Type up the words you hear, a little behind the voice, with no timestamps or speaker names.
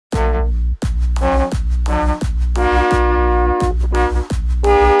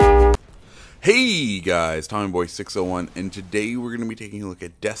guys, TommyBoy601, and today we're going to be taking a look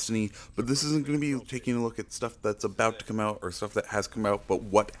at Destiny, but this isn't going to be taking a look at stuff that's about to come out or stuff that has come out, but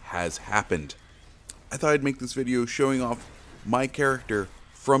what has happened. I thought I'd make this video showing off my character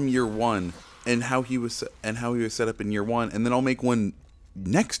from year one and how he was set up in year one, and then I'll make one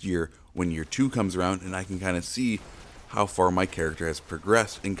next year when year two comes around and I can kind of see how far my character has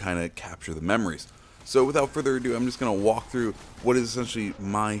progressed and kind of capture the memories. So without further ado, I'm just going to walk through what is essentially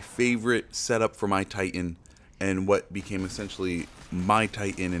my favorite setup for my Titan and what became essentially my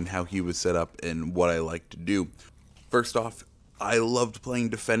Titan and how he was set up and what I like to do. First off, I loved playing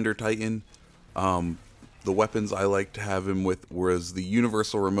Defender Titan. The weapons I liked to have him with was the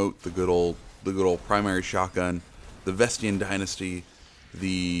Universal Remote, the good old primary shotgun, the Vestian Dynasty,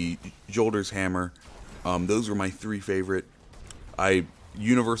 the Jolder's Hammer. Those were my three favorite.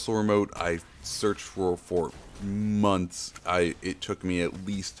 Universal Remote, I searched for months. It took me at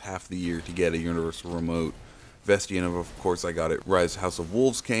least half the year to get a Universal Remote. Vestian, of course, I got it. Rise House of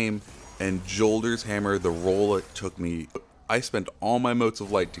Wolves came, and Jolder's Hammer, the roll it took me. I spent all my motes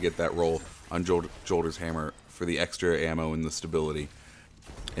of light to get that roll on Jolder's Hammer for the extra ammo and the stability.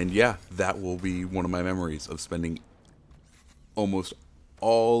 And yeah, that will be one of my memories of spending almost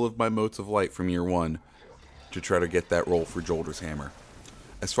all of my motes of light from year one to try to get that roll for Jolder's Hammer.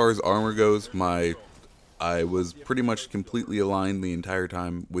 As far as armor goes, I was pretty much completely aligned the entire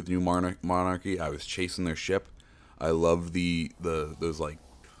time with New Monarchy. I was chasing their ship. I love those, like,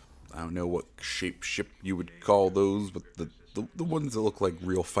 I don't know what shape ship you would call those, but the ones that look like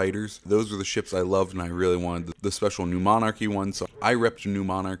real fighters. Those were the ships I loved, and I really wanted the special New Monarchy one. So I repped New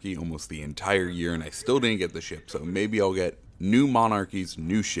Monarchy almost the entire year, and I still didn't get the ship. So maybe I'll get New Monarchy's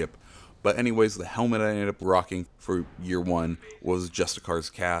new ship. But anyways, the helmet I ended up rocking for year one was Justicar's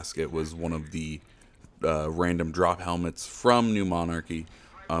Casque. It was one of the random drop helmets from New Monarchy.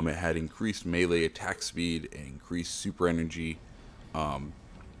 It had increased melee attack speed and increased super energy. My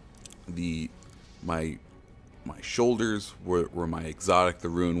shoulders were my exotic, the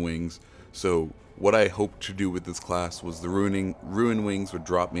Ruin Wings. So what I hoped to do with this class was the Ruin Wings would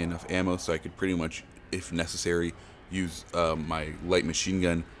drop me enough ammo so I could pretty much, if necessary, use my light machine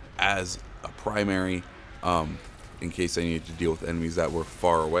gun as a primary in case I needed to deal with enemies that were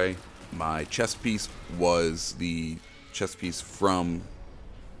far away. My chest piece was the chest piece from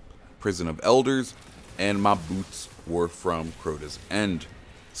Prison of Elders, and my boots were from Crota's End.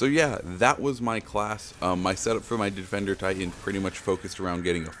 So yeah, that was my class. My setup for my Defender Titan pretty much focused around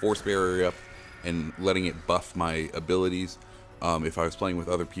getting a Force Barrier up and letting it buff my abilities. If I was playing with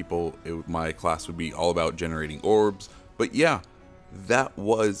other people, my class would be all about generating orbs. But yeah, that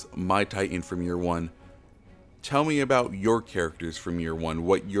was my Titan from year one. Tell me about your characters from year one,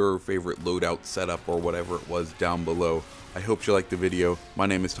 what your favorite loadout setup or whatever it was down below. I hope you liked the video. My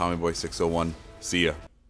name is TommyBoy601. See ya.